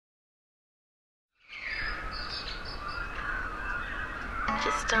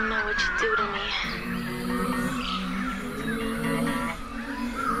just don't know what you do to me.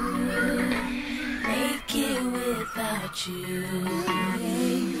 Naked without you.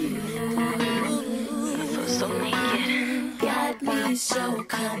 I feel so naked. Got me so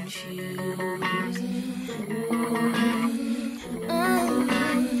confused.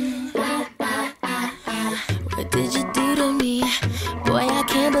 What did you do to me? Boy, I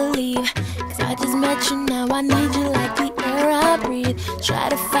can't believe. Cause I just met you now. I need you like the air I breathe. Try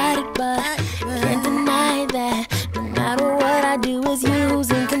to fight it, but can't deny that. No matter what I do, is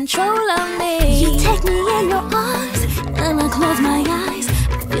using control of me. You take me in your arms, and I close my eyes.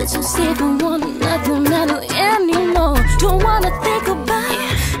 I feel so safe and want nothing